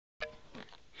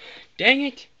Dang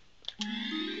it!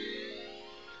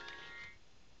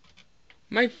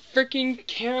 My freaking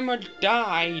camera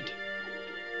died!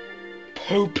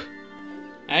 Poop!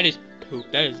 That is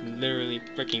poop. That is literally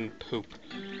freaking poop.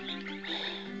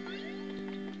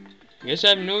 I guess I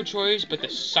have no choice but to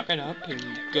suck it up and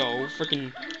go.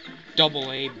 Freaking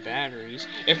AA batteries.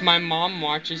 If my mom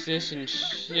watches this, and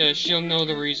she'll know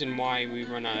the reason why we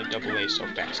run out of AA so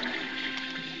fast.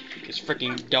 Because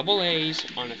freaking AA's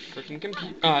on a freaking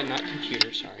computer, not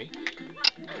computer, sorry.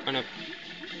 On a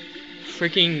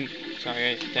freaking,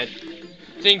 sorry, that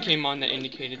thing came on that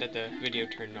indicated that the video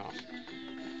turned off.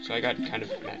 So I got kind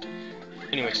of mad.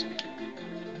 Anyways.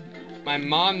 My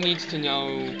mom needs to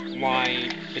know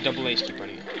why the AA's keep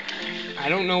running out. I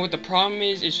don't know what the problem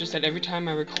is, it's just that every time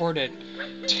I record a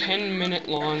 10-minute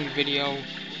long video,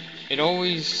 it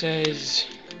always says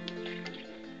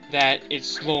that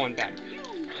it's low on battery.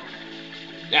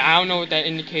 Now, I don't know what that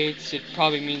indicates. It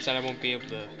probably means that I won't be able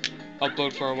to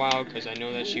upload for a while, because I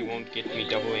know that she won't get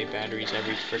me AA batteries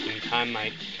every freaking time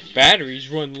my batteries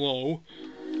run low.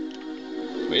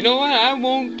 But you know what? I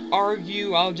won't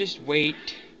argue. I'll just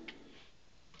wait.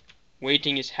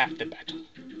 Waiting is half the battle.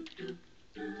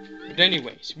 But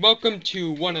anyways, welcome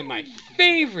to one of my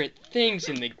favorite things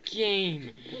in the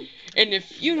game. And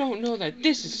if you don't know that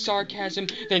this is sarcasm,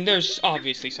 then there's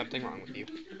obviously something wrong with you.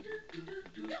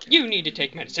 You need to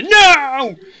take medicine.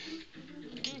 No!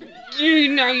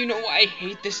 Now you know why I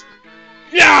hate this.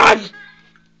 Yeah!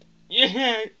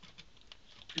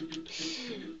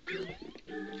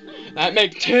 That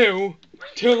make two.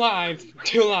 2 lives.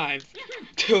 2 lives.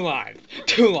 2 lives.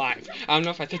 2 lives. I don't know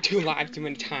if I said 2 lives too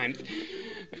many times.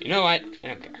 But you know what? I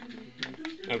don't care.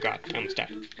 Oh god, I almost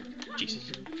died.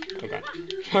 Jesus. Oh god.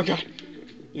 Oh god.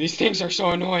 These things are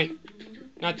so annoying.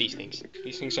 Not these things.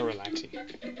 These things are relaxing.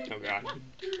 Oh god.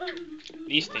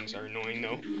 These things are annoying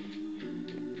though.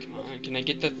 Come on, can I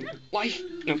get the life?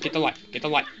 No, get the life. Get the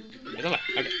life. Get the life.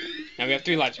 Okay. Now we have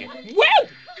 3 lives here. Woo!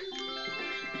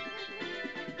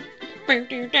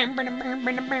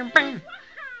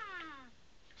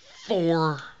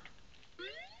 4.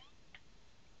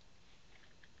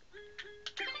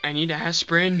 I need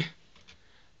aspirin.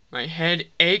 My head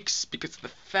aches because of the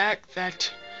fact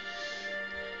that...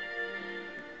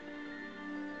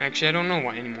 Actually, I don't know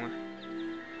why anymore.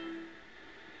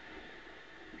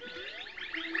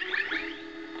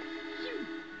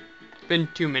 It's been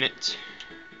 2 minutes.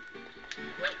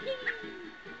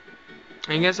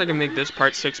 I guess I can make this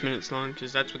part 6 minutes long,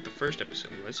 because that's what the first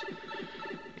episode was.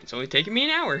 It's only taken me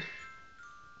an hour.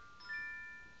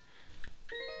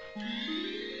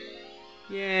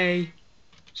 Yay.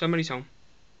 Somebody's home.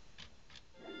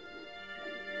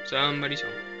 Somebody's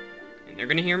home. And they're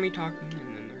gonna hear me talking,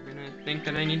 and then they're gonna think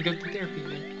that I need to go to therapy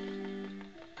again.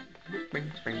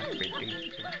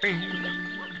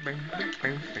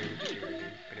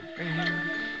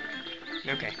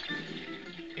 Okay.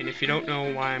 And if you don't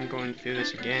know why I'm going through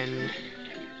this again,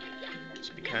 it's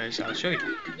because I'll show you.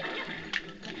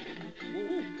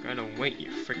 Gotta wait, you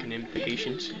freaking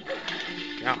impatient.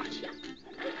 God.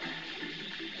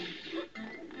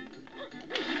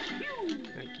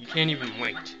 Like, you can't even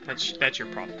wait. That's your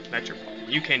problem. That's your problem.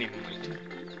 You can't even wait.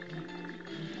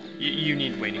 You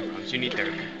need waiting problems. You need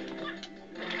therapy.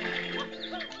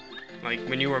 Like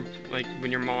when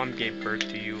your mom gave birth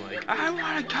to you, like, I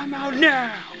wanna come out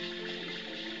now!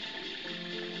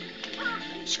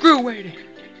 Screw waiting!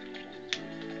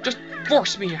 Just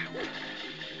force me out!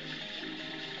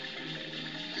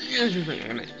 Yes!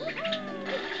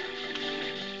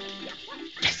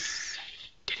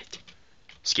 Did it.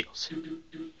 Skills.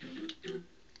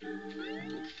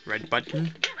 Red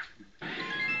button.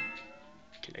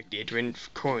 Collect the 8 red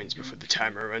coins before the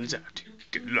timer runs out.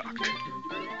 Good luck.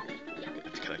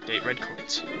 Let's collect 8 red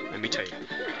coins. Let me tell you,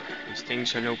 these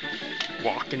things are no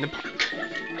walk in the park.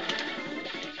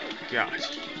 God,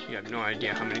 you have no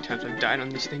idea how many times I've died on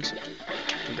these things.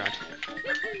 Oh god.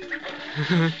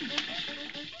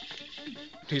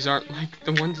 These aren't like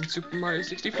the ones in Super Mario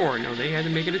 64. No, they had to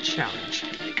make it a challenge.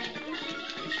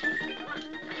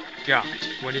 God,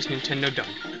 what has Nintendo done?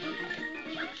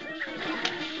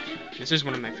 This is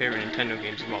one of my favorite Nintendo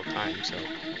games of all time, so...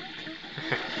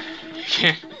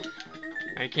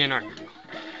 I can't argue.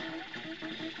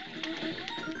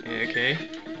 Okay.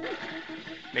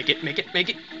 Make it, make it, make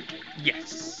it!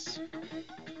 Yes!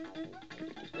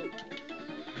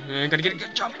 I gotta get a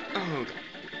good jump! Oh, god.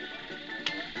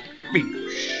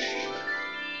 Beesh.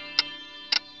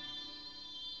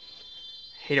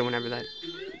 Hate it whenever that...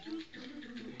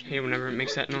 hate it whenever it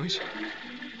makes that noise.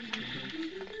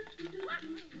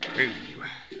 Ooh.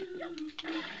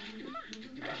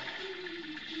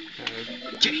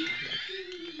 Okay.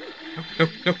 No,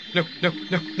 no, no, no,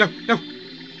 no, no, no.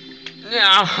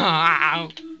 No.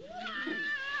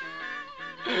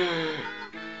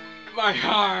 My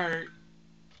heart.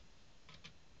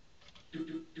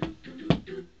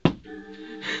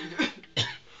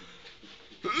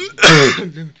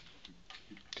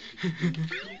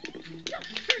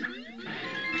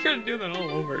 I gotta do that all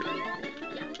over.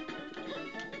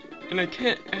 And I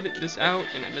can't edit this out,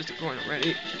 and I missed a coin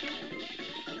already.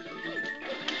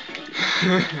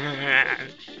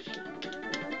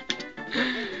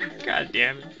 God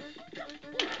damn it.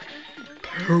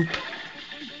 Poop.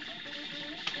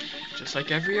 Just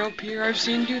like every LPer I've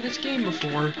seen do this game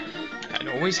before, that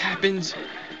always happens.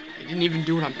 They didn't even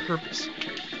do it on purpose.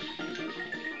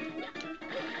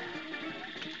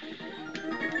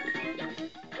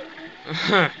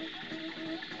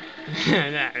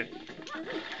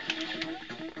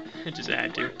 I just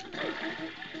had to.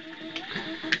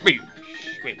 Wait,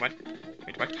 what?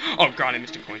 Wait, what? Oh god, I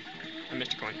missed a coin. I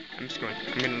missed a coin. I missed a coin.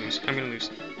 I'm gonna lose. I'm gonna lose.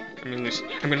 I'm gonna lose.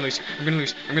 I'm gonna lose. I'm gonna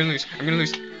lose. I'm gonna lose. I'm gonna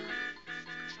lose.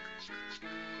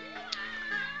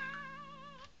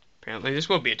 Apparently this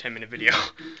will be a 10-minute video.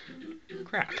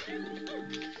 Crap.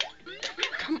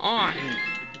 Come on.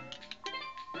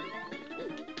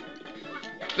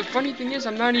 The funny thing is,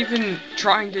 I'm not even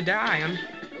trying to die.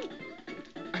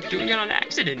 I'm doing it on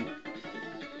accident.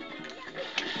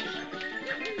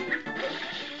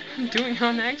 I'm doing it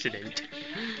on accident.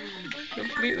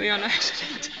 Completely on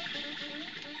accident.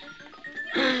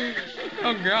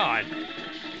 Oh god.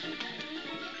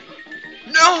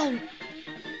 No!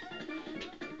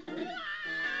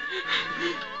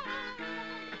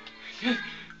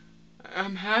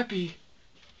 I'm happy.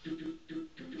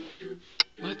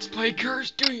 Let's play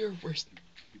Curse. Do your worst.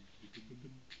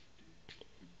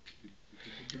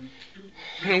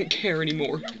 I don't care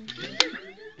anymore.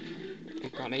 Oh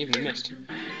god, I even missed.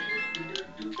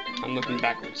 I'm looking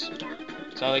backwards.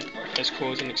 Is that like as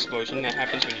cool as an explosion that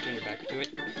happens when you turn your back to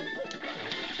it? No.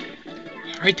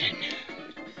 Alright then.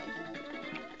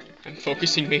 I'm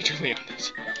focusing majorly on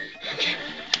this. Okay.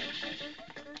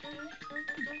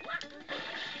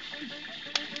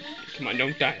 Come on,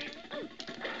 don't die.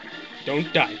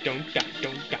 Don't die, don't die,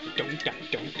 don't die, don't die,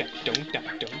 don't die, don't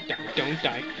die, don't die, don't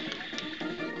die.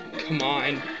 Come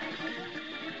on.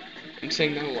 I'm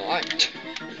saying that a lot.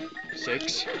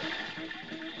 6.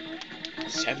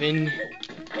 7.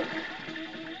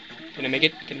 Can I make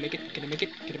it? Can I make it? Can I make it?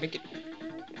 Can I make it?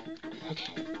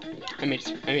 Okay. I made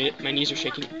it. I made it. My knees are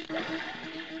shaking.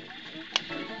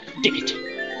 Damn it.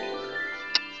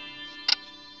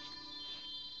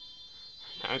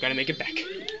 Now I gotta make it back.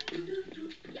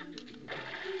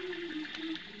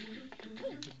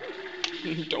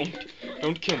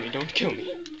 Don't kill me. Don't kill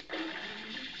me.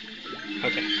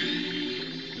 Okay.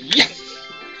 Yes!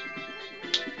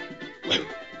 Woo!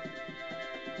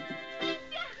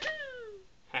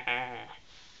 Haha.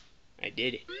 I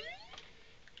did it.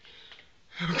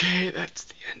 Okay, that's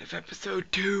the end of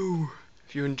episode 2.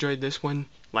 If you enjoyed this one,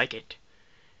 like it.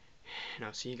 And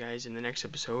I'll see you guys in the next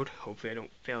episode. Hopefully I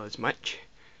don't fail as much.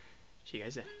 See you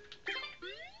guys then.